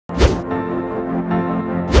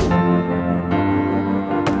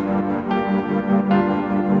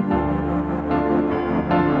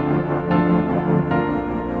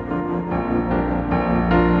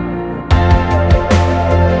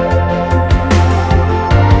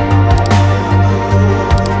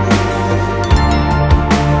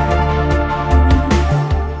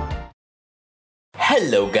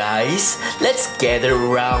Let's gather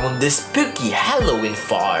around the spooky Halloween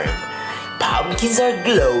farm. Pumpkins are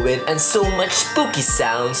glowing and so much spooky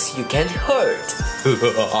sounds you can't hurt.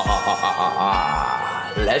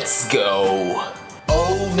 Let's go.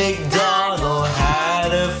 Old MacDonald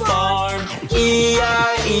had a farm, E-I-E-I-O.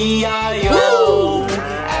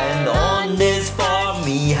 And on this farm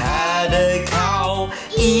he had a cow,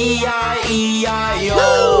 E-I-E-I-O.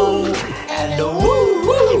 And a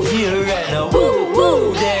woo-woo here and a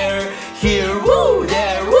woo-woo there, here woo,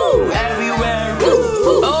 there woo, everywhere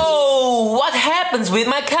woo. Oh, what happens with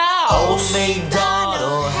my cows? Old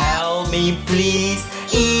MacDonald, help me please,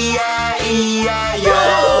 E-I-E-I-O.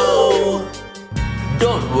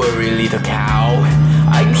 Don't worry, little cow,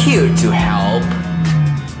 I'm here to help.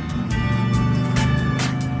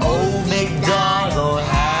 Old MacDonald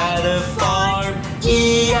had a farm,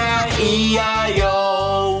 E-I-E-I-O.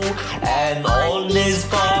 And on this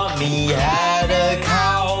farm he had a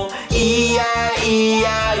cow, E-I-E-I-O.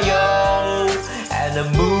 And a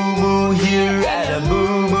moo-moo here and a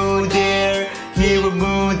moo-moo there, here a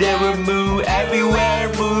moo, there a moo, everywhere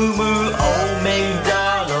moo-moo. Old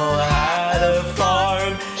MacDonald had a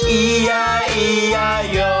farm, E-I-E-I-O.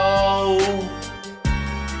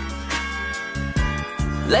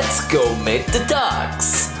 Let's go meet the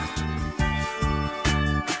ducks.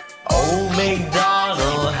 Old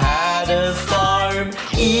MacDonald had a farm,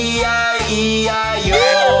 E-I-E-I-O.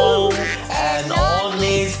 And on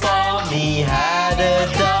his farm he had a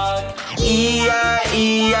duck,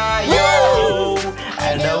 E-I-E-I-O.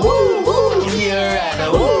 And a woo-woo here and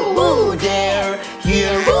a woo-woo there,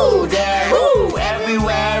 here woo, there woo,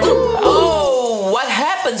 everywhere woo. Oh, what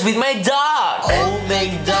happens with my duck? Old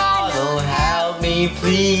MacDonald, help me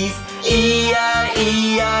please, E-I-E-I-O.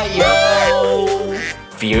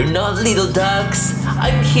 Fear not, little ducks,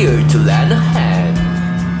 I'm here to lend a hand.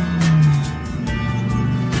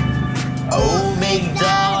 Old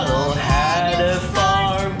MacDonald had a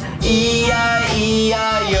farm, E-I-E-I-O.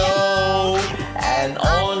 And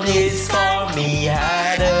on his farm he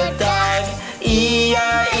had a duck,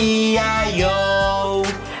 E-I-E-I-O.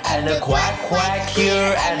 And a quack quack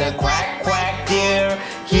here and a quack quack there,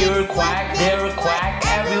 here a quack, there a quack,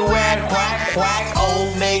 everywhere quack quack.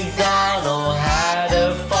 Old MacDonald had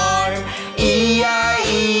a farm, E-I-E-I-O.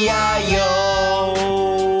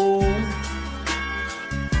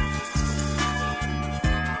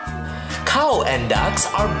 Cow and ducks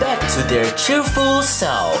are back to their cheerful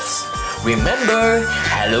selves. Remember,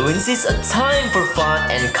 Halloween is a time for fun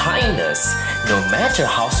and kindness. No matter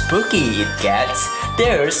how spooky it gets,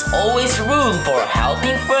 there's always room for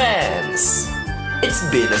helping friends. It's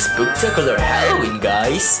been a spectacular Halloween,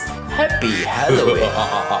 guys. Happy Halloween!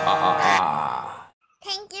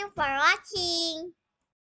 Thank you for watching.